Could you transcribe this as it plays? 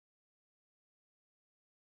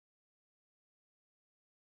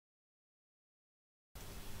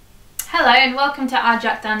Hello and welcome to our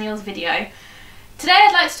Jack Daniel's video. Today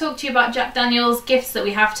I'd like to talk to you about Jack Daniel's gifts that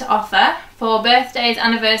we have to offer for birthdays,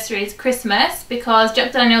 anniversaries, Christmas, because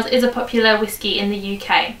Jack Daniel's is a popular whisky in the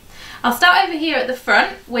UK. I'll start over here at the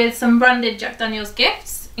front with some branded Jack Daniel's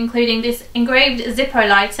gifts, including this engraved Zippo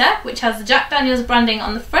lighter which has the Jack Daniel's branding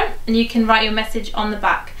on the front and you can write your message on the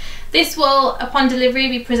back. This will, upon delivery,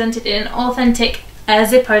 be presented in an authentic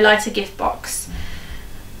Zippo lighter gift box.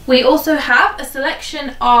 We also have a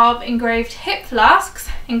selection of engraved hip flasks,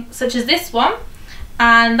 such as this one,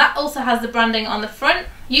 and that also has the branding on the front.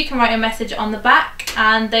 You can write a message on the back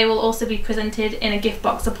and they will also be presented in a gift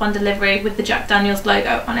box upon delivery with the Jack Daniel's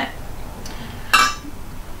logo on it.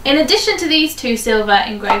 In addition to these two silver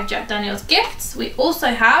engraved Jack Daniel's gifts, we also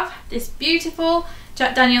have this beautiful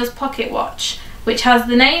Jack Daniel's pocket watch, which has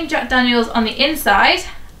the name Jack Daniel's on the inside,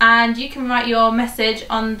 and you can write your message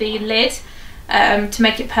on the lid to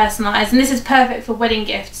make it personalised. And this is perfect for wedding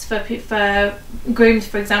gifts for grooms,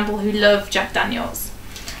 for example, who love Jack Daniel's.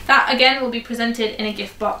 That again will be presented in a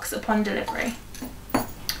gift box upon delivery.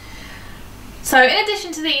 So in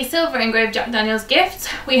addition to the silver engraved Jack Daniel's gifts,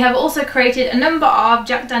 we have also created a number of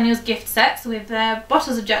Jack Daniel's gift sets with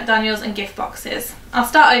bottles of Jack Daniel's and gift boxes. I'll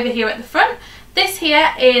start over here at the front. This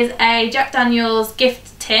here is a Jack Daniel's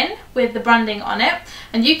gift tin with the branding on it,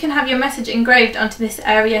 and you can have your message engraved onto this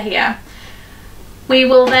area here. We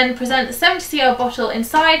will then present the 70cl bottle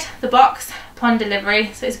inside the box upon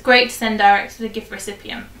delivery, so it's great to send direct to the gift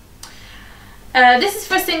recipient. This is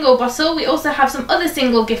for a single bottle. We also have some other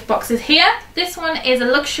single gift boxes here. This one is a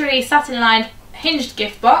luxury satin-lined hinged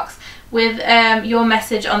gift box with your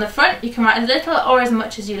message on the front. You can write as little or as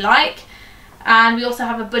much as you like. And we also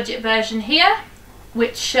have a budget version here,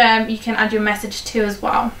 which you can add your message to as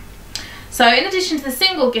well. So in addition to the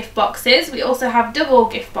single gift boxes, we also have double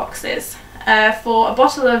gift boxes for a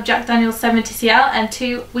bottle of Jack Daniel's 70cl and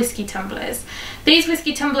 2 whiskey tumblers. These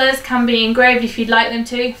whiskey tumblers can be engraved if you'd like them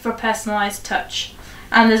to for a personalised touch.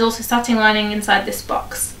 And there's also satin lining inside this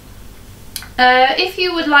box. If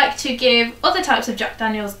you would like to give other types of Jack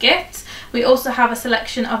Daniel's gifts, we also have a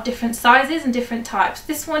selection of different sizes and different types.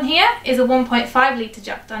 This one here is a 1.5 litre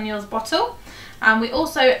Jack Daniel's bottle, and we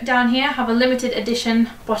also down here have a limited edition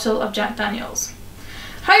bottle of Jack Daniel's.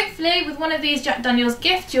 Hopefully with one of these Jack Daniel's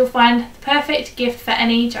gifts you'll find the perfect gift for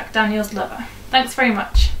any Jack Daniel's lover. Thanks very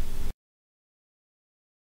much.